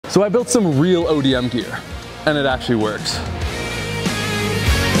So I built some real ODM gear, and it actually works.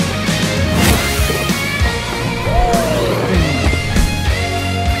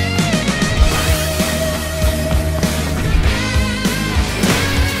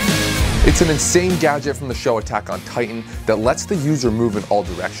 It's an insane gadget from the show Attack on Titan that lets the user move in all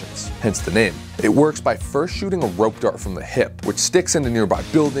directions, hence the name. It works by first shooting a rope dart from the hip, which sticks into nearby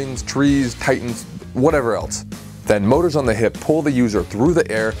buildings, trees, titans, whatever else. Then motors on the hip pull the user through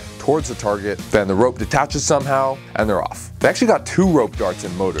the air towards the target, then the rope detaches somehow, and they're off. They actually got 2 rope darts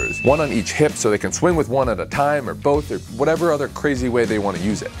and motors, one on each hip so they can swing with one at a time, or both, or whatever other crazy way they want to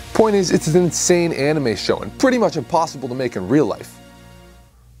use it. Point is, it's an insane anime show and pretty much impossible to make in real life.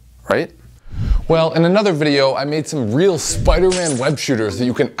 Right? Well, in another video, I made some real Spider-Man web shooters that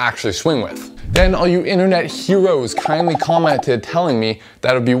you can actually swing with. Then all you internet heroes kindly commented telling me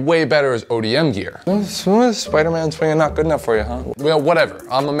that it would be way better as ODM gear. Spider-Man swinging not good enough for you, huh? Well, whatever.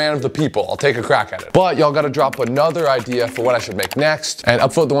 I'm a man of the people. I'll take a crack at it. But y'all gotta drop another idea for what I should make next and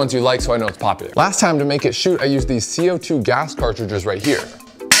upvote the ones you like so I know it's popular. Last time to make it shoot, I used these CO2 gas cartridges right here.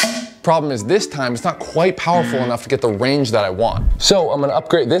 Problem is this time it's not quite powerful enough to get the range that I want. So I'm gonna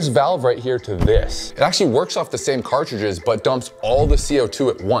upgrade this valve right here to this. It actually works off the same cartridges but dumps all the CO2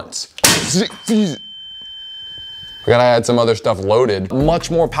 at once. We gotta add some other stuff loaded.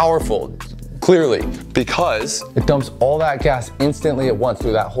 Much more powerful, clearly, because it dumps all that gas instantly at once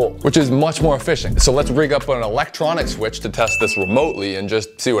through that hole, which is much more efficient. So let's rig up an electronic switch to test this remotely and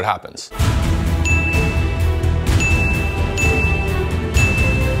just see what happens.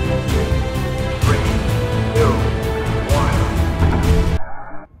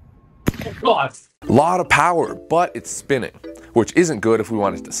 A lot of power, but it's spinning, which isn't good if we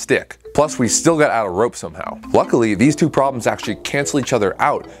want it to stick. Plus, we still got out of rope somehow. Luckily, these two problems actually cancel each other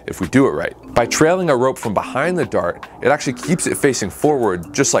out if we do it right. By trailing a rope from behind the dart, it actually keeps it facing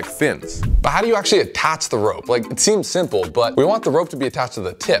forward, just like fins. But how do you actually attach the rope? Like, it seems simple, but we want the rope to be attached to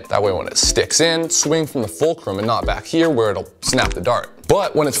the tip. That way when it sticks in, swing from the fulcrum and not back here where it'll snap the dart.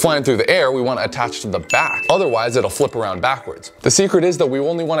 But when it's flying through the air, we want to attach to the back. Otherwise, it'll flip around backwards. The secret is that we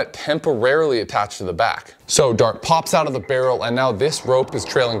only want it temporarily attached to the back. So dart pops out of the barrel and now this rope is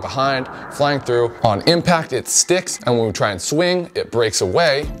trailing behind, flying through. On impact, it sticks, and when we try and swing, it breaks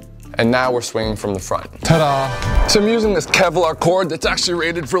away. And now we're swinging from the front. Ta-da! So I'm using this Kevlar cord that's actually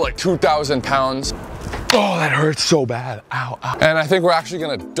rated for like 2,000 pounds. Oh, that hurts so bad. Ow, ow. And I think we're actually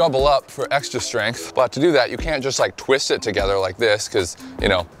gonna double up for extra strength. But to do that, you can't just like twist it together like this, because, you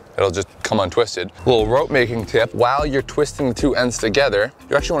know, it'll just come untwisted. Little rope making tip, while you're twisting the two ends together,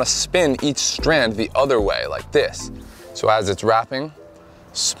 you actually wanna spin each strand the other way, like this. So as it's wrapping,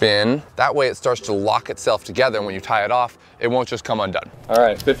 spin. That way it starts to lock itself together, and when you tie it off, it won't just come undone. All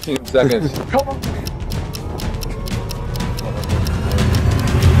right, 15 seconds. Come on.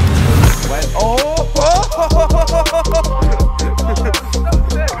 Oh!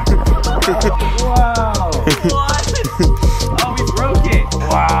 Wow! What? Oh, we broke it!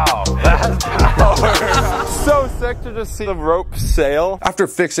 Wow, that's power! So sick to just see the rope sail. After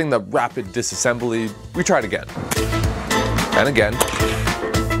fixing the rapid disassembly, we tried again. And again.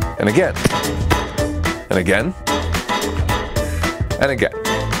 And again. And again. And again.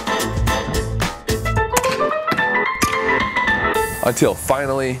 Until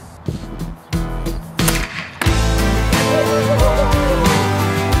finally,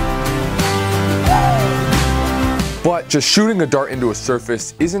 but just shooting a dart into a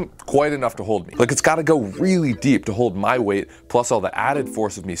surface isn't quite enough to hold me. Like, it's gotta go really deep to hold my weight, plus all the added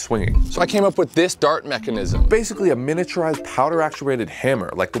force of me swinging. So I came up with this dart mechanism. Basically a miniaturized powder actuated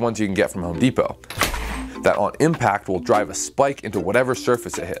hammer, like the ones you can get from Home Depot, that on impact will drive a spike into whatever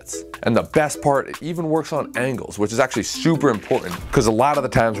surface it hits. And the best part, it even works on angles, which is actually super important because a lot of the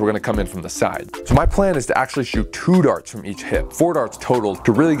times we're gonna come in from the side. So my plan is to actually shoot 2 darts from each hip, 4 darts total,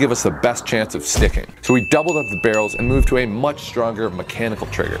 to really give us the best chance of sticking. So we doubled up the barrels and moved to a much stronger mechanical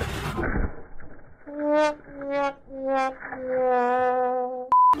trigger.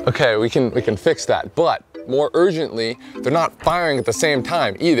 Okay, we can fix that, but more urgently, they're not firing at the same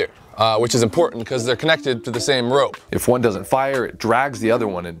time either. Which is important because they're connected to the same rope. If one doesn't fire, it drags the other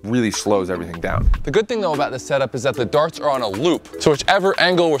one and really slows everything down. The good thing though about this setup is that the darts are on a loop. So whichever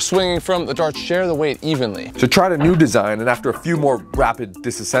angle we're swinging from, the darts share the weight evenly. So tried a new design, and after a few more rapid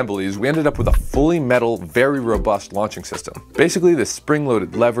disassemblies, we ended up with a fully metal, very robust launching system. Basically, this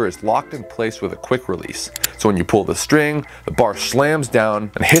spring-loaded lever is locked in place with a quick release. So when you pull the string, the bar slams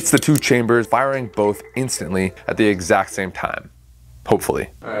down and hits the 2 chambers, firing both instantly at the exact same time. Hopefully.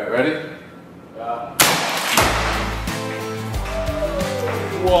 All right, ready? Yeah.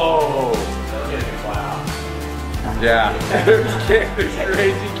 Whoa! Wow. Yeah. There's kick. There's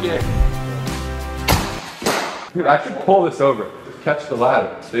crazy kick. Dude, I should pull this over. Just catch the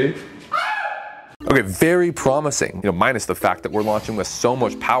ladder. See? Okay, very promising. You know, minus the fact that we're launching with so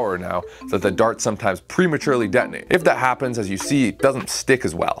much power now that the darts sometimes prematurely detonate. If that happens, as you see, it doesn't stick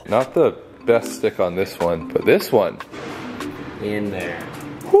as well. Not the best stick on this one, but this one. In there.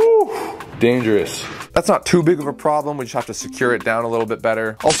 Whew. Dangerous. That's not too big of a problem. We just have to secure it down a little bit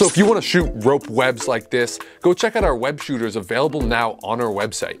better. Also, if you want to shoot rope webs like this, go check out our web shooters available now on our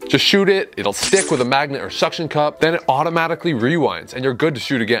website. Just shoot it, it'll stick with a magnet or suction cup, then it automatically rewinds and you're good to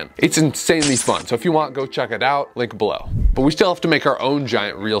shoot again. It's insanely fun. So if you want, go check it out, link below. But we still have to make our own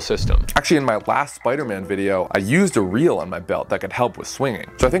giant reel system. Actually, in my last Spider-Man video, I used a reel on my belt that could help with swinging.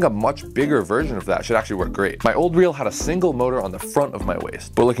 So I think a much bigger version of that should actually work great. My old reel had a single motor on the front of my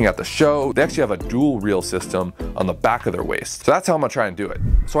waist, but looking at the show, they actually have a dual reel system on the back of their waist. So that's how I'm gonna try and do it.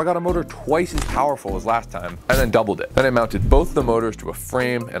 So I got a motor twice as powerful as last time and then doubled it. Then I mounted both the motors to a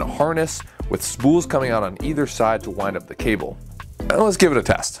frame and a harness with spools coming out on either side to wind up the cable. And let's give it a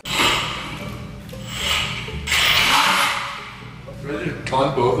test. Ready to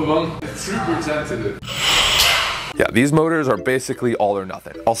taunt both of them? It's super sensitive. Yeah, these motors are basically all or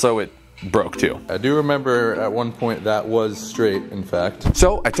nothing. Also, it broke too. I do remember at one point that was straight, in fact.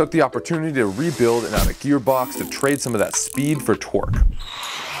 So I took the opportunity to rebuild and add a gearbox to trade some of that speed for torque.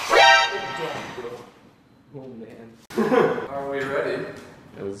 Oh man. Are we ready?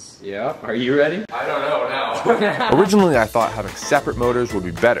 Yeah. Are you ready? I don't know now. Originally, I thought having separate motors would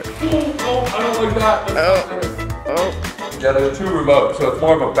be better. Oh, I don't like that. Oh. Yeah, there's two remotes, so it's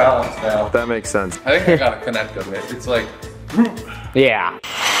more of a balance now. That makes sense. I think I gotta connect them. It's like... Yeah.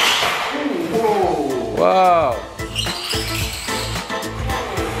 Whoa.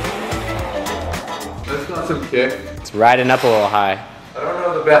 That's got some kick. It's riding up a little high. I don't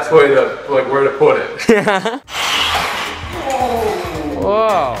know the best way to, like, where to put it.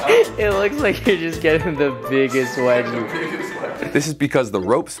 Whoa. It looks like you're just getting the biggest wedge. This is because the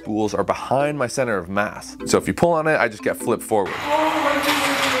rope spools are behind my center of mass. So if you pull on it, I just get flipped forward.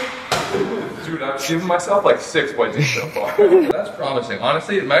 Dude, I've given myself like 6 wedges so far. That's promising.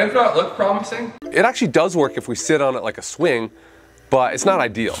 Honestly, it might not look promising. It actually does work if we sit on it like a swing, but it's not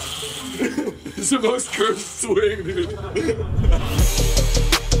ideal. It's the most cursed swing, dude.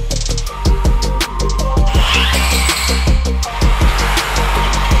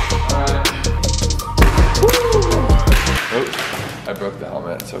 I broke the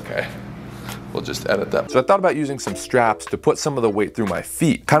helmet, it's okay. We'll just edit that. So I thought about using some straps to put some of the weight through my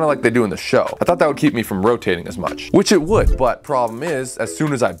feet, kind of like they do in the show. I thought that would keep me from rotating as much, which it would, but problem is, as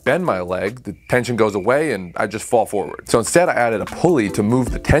soon as I bend my leg, the tension goes away and I just fall forward. So instead I added a pulley to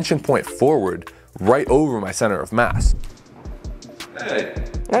move the tension point forward right over my center of mass. Hey.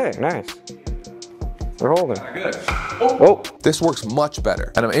 Hey, nice. We're holding. Good. Oh. This works much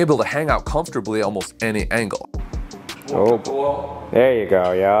better, and I'm able to hang out comfortably at almost any angle. Oh. There you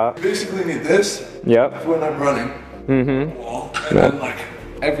go, yeah. You basically need this. Yep. When I'm running. Mm-hmm. And then like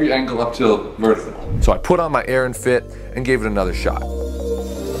every angle up till vertical. So I put on my air and fit and gave it another shot.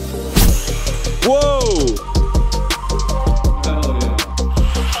 Whoa! Hell yeah.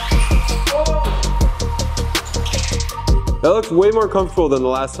 That looks way more comfortable than the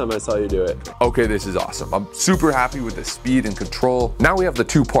last time I saw you do it. Okay, this is awesome. I'm super happy with the speed and control. Now we have the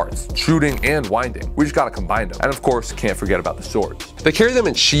two parts, shooting and winding. We just gotta combine them. And of course, can't forget about the swords. They carry them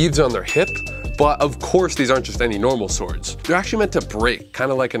in sheaths on their hip, but of course these aren't just any normal swords. They're actually meant to break,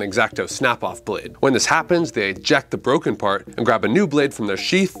 kind of like an X-Acto snap-off blade. When this happens, they eject the broken part and grab a new blade from their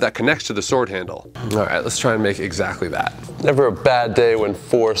sheath that connects to the sword handle. All right, let's try and make exactly that. Never a bad day when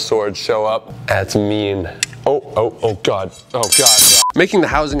 4 swords show up. That's mean. Oh God. Oh God. Making the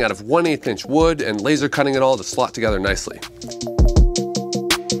housing out of 1/8 inch wood and laser cutting it all to slot together nicely.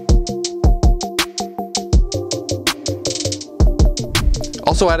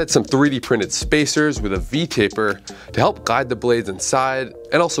 Also added some 3D printed spacers with a V-taper to help guide the blades inside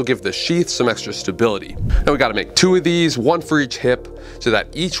and also give the sheath some extra stability. Now we gotta make 2 of these, 1 for each hip, so that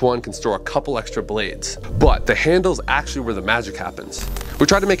each one can store a couple extra blades. But the handle's actually where the magic happens. We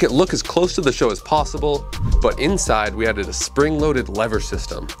tried to make it look as close to the show as possible, but inside we added a spring-loaded lever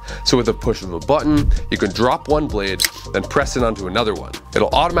system. So with a push of a button, you can drop one blade, then press it onto another one. It'll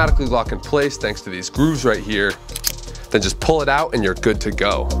automatically lock in place thanks to these grooves right here. Then just pull it out and you're good to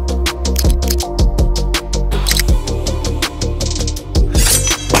go.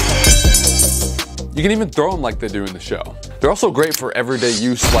 You can even throw them like they do in the show. They're also great for everyday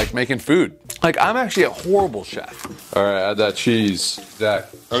use, like making food. Like, I'm actually a horrible chef. All right, add that cheese. Zach,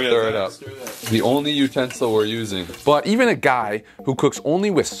 stir it up. The only utensil we're using. But even a guy who cooks only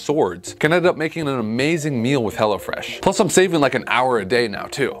with swords can end up making an amazing meal with HelloFresh. Plus, I'm saving like an hour a day now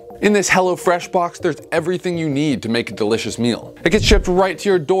too. In this HelloFresh box, there's everything you need to make a delicious meal. It gets shipped right to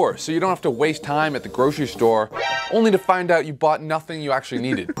your door, so you don't have to waste time at the grocery store, only to find out you bought nothing you actually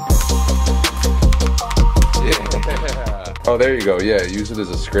needed. Yeah. Oh, there you go. Yeah, use it as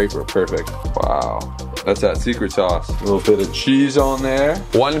a scraper. Perfect. Wow. That's that secret sauce. A little bit of cheese on there.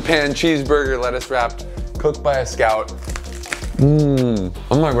 One pan cheeseburger, lettuce wrapped, cooked by a scout. I'm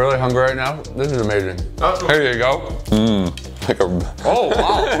like really hungry right now. This is amazing. Here you go. Like a. Oh,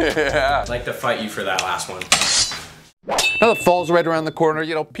 wow. Yeah. I'd like to fight you for that last one. Now that fall's right around the corner,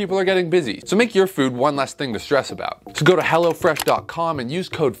 you know, people are getting busy. So make your food one less thing to stress about. So go to HelloFresh.com and use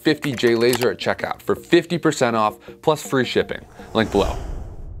code 50JLaser at checkout for 50% off plus free shipping. Link below.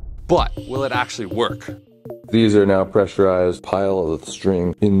 But will it actually work? These are now pressurized pile of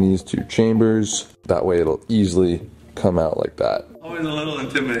string in these two chambers. That way it'll easily come out like that. Always a little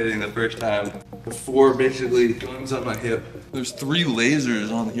intimidating the first time. The 4 basically guns on my hip. There's 3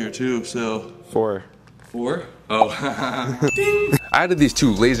 lasers on here too, so. 4. 4? Oh. I added these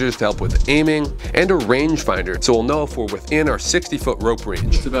 2 lasers to help with aiming and a rangefinder, so we'll know if we're within our 60-foot rope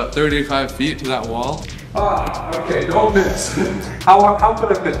range. It's about 35 feet to that wall. Okay, don't miss. How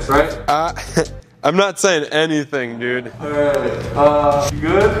could I miss, right? I'm not saying anything, dude. Alright, you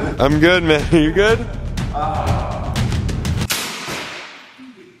good? I'm good, man. You good?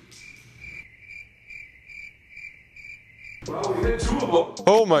 Well, we hit 2 of them.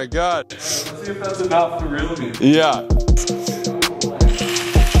 Oh my god. Let's see if that's enough to reel me. Yeah.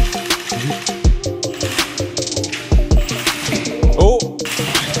 Oh.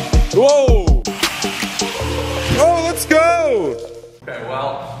 Whoa. Oh, let's go. Okay,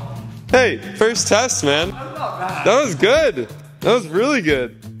 well. Hey, first test, man. That was good. That was really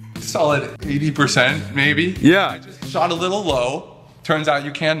good. Solid 80% maybe. Yeah. I just shot a little low. Turns out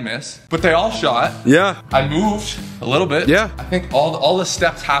you can miss, but they all shot. Yeah. I moved a little bit. Yeah. I think all the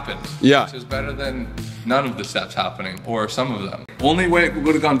steps happened. Yeah. Which is better than none of the steps happening, or some of them. Only way it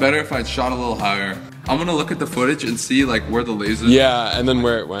would have gone better if I'd shot a little higher. I'm gonna look at the footage and see like where the lasers. Yeah, and then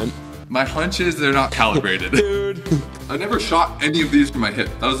where it went. My hunch is they're not calibrated. Dude. I never shot any of these from my hip.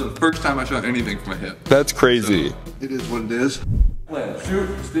 That was the first time I shot anything from my hip. That's crazy. So, it is what it is. Shoot,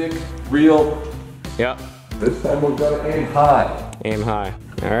 stick, reel. Yep. This time we're gonna aim high. Aim high.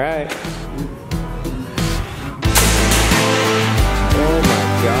 All right. Oh my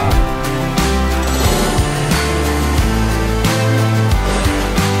god.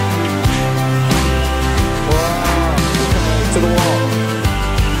 Wow. To the wall.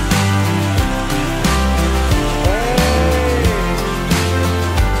 Hey.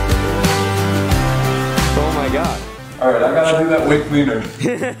 Oh my god. All right, I gotta do that way cleaner.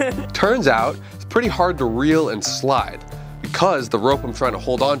 Turns out, it's pretty hard to reel and slide because the rope I'm trying to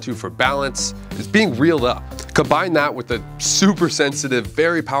hold on to for balance is being reeled up. Combine that with the super sensitive,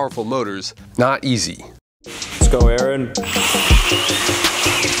 very powerful motors, not easy. Let's go, Aaron.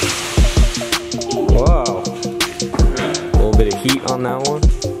 Whoa. A little bit of heat on that one.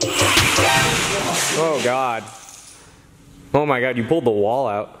 Oh god. Oh my god, you pulled the wall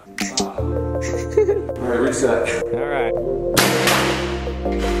out. All right, reset. All right.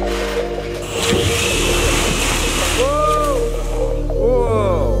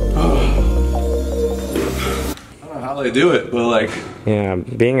 I don't know how they do it, but like. Yeah,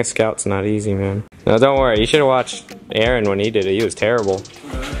 being a scout's not easy, man. No, don't worry. You should have watched Aaron when he did it. He was terrible.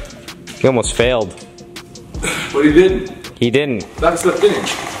 He almost failed. But he didn't. He didn't. That's the thing.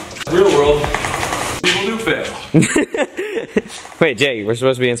 Real world, people do fail. Wait, Jay, we're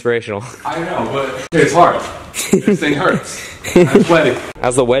supposed to be inspirational. I know, but it's hard. This thing hurts. I'm sweaty.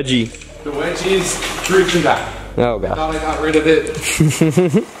 How's the wedgie? The wedgie's reaching back. Oh I god. thought I got rid of it.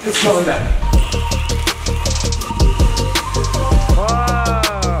 It's coming back. Wow,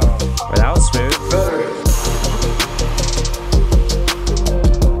 that was smooth.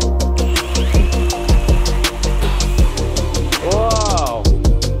 Whoa,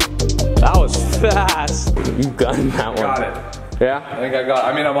 that was fast. You gunned that one. Got it. Yeah? I think I got it.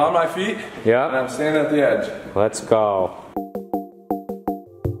 I mean, I'm on my feet. And Yeah? I'm standing at the edge. Let's go.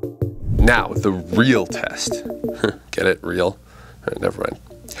 Now, the real test. Get it? Real? All right, never mind.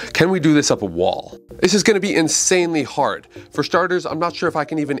 Can we do this up a wall? This is gonna be insanely hard. For starters, I'm not sure if I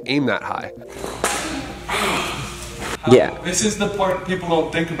can even aim that high. Yeah. This is the part people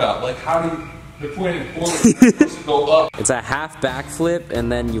don't think about. Like, how do They're pointing forward. They're supposed to go up. It's a half backflip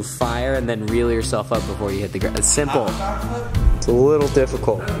and then you fire and then reel yourself up before you hit the ground. It's simple. It's a little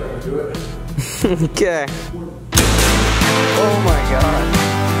difficult. Okay. Oh my god.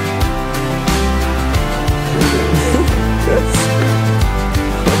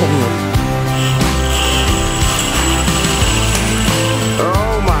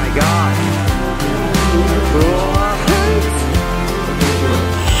 Oh my god.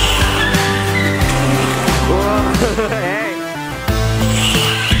 Hey.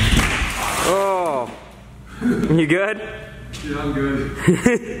 Oh. You good? Yeah, I'm good.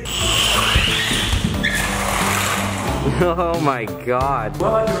 Oh my god.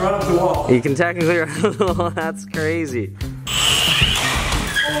 Well, I can run up the wall. You can technically run up the wall. That's crazy.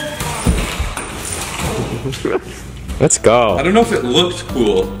 Let's go. I don't know if it looked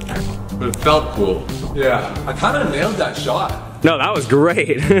cool, but it felt cool. Yeah, I kind of nailed that shot. No, that was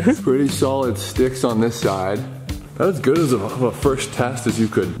great. Pretty solid sticks on this side. That's as good as of a first test as you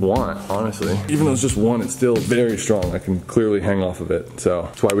could want, honestly. Even though it's just one, it's still very strong. I can clearly hang off of it, so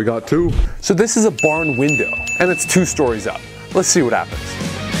that's why we got two. So this is a barn window, and it's 2 stories up. Let's see what happens.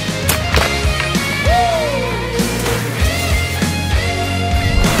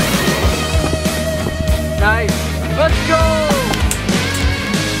 Nice. Let's go.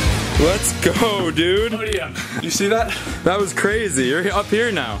 Let's go, dude. ODM. You see that? That was crazy. You're up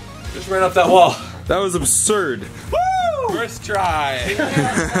here now. Just ran up that wall. That was absurd. Woo! First try.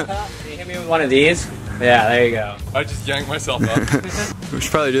 Can you hit me with one of these? Yeah, there you go. I just yanked myself up. We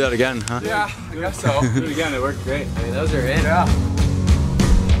should probably do that again, huh? Yeah, I guess so. Do it again, it worked great. Hey, those are in. Yeah.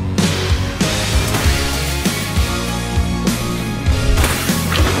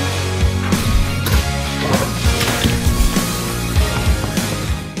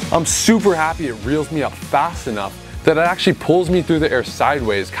 I'm super happy it reels me up fast enough that it actually pulls me through the air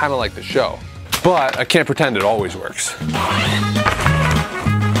sideways, kind of like the show. But I can't pretend it always works.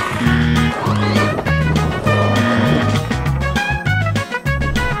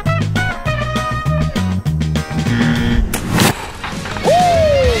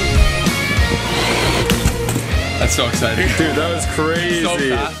 That's so exciting. Dude, that was crazy. So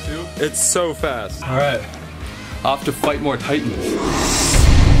fast, too. It's so fast. All right. Off to fight more titans.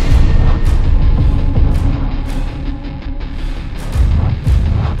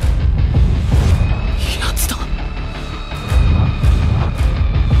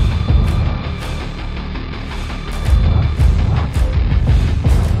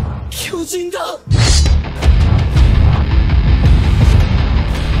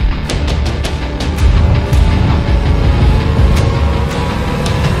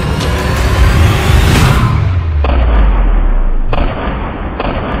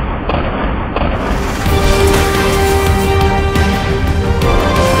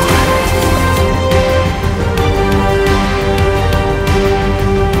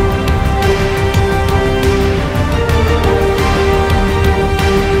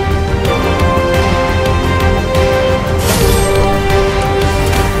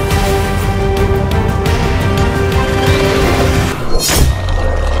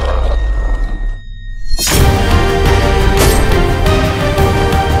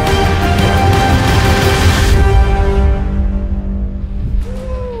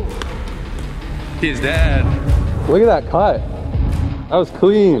 He's dead. Look at that cut. That was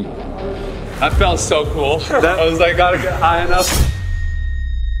clean. That felt so cool. I was like, gotta get high enough.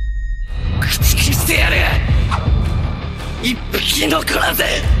 Kuchikiしてやれ。一匹残らず。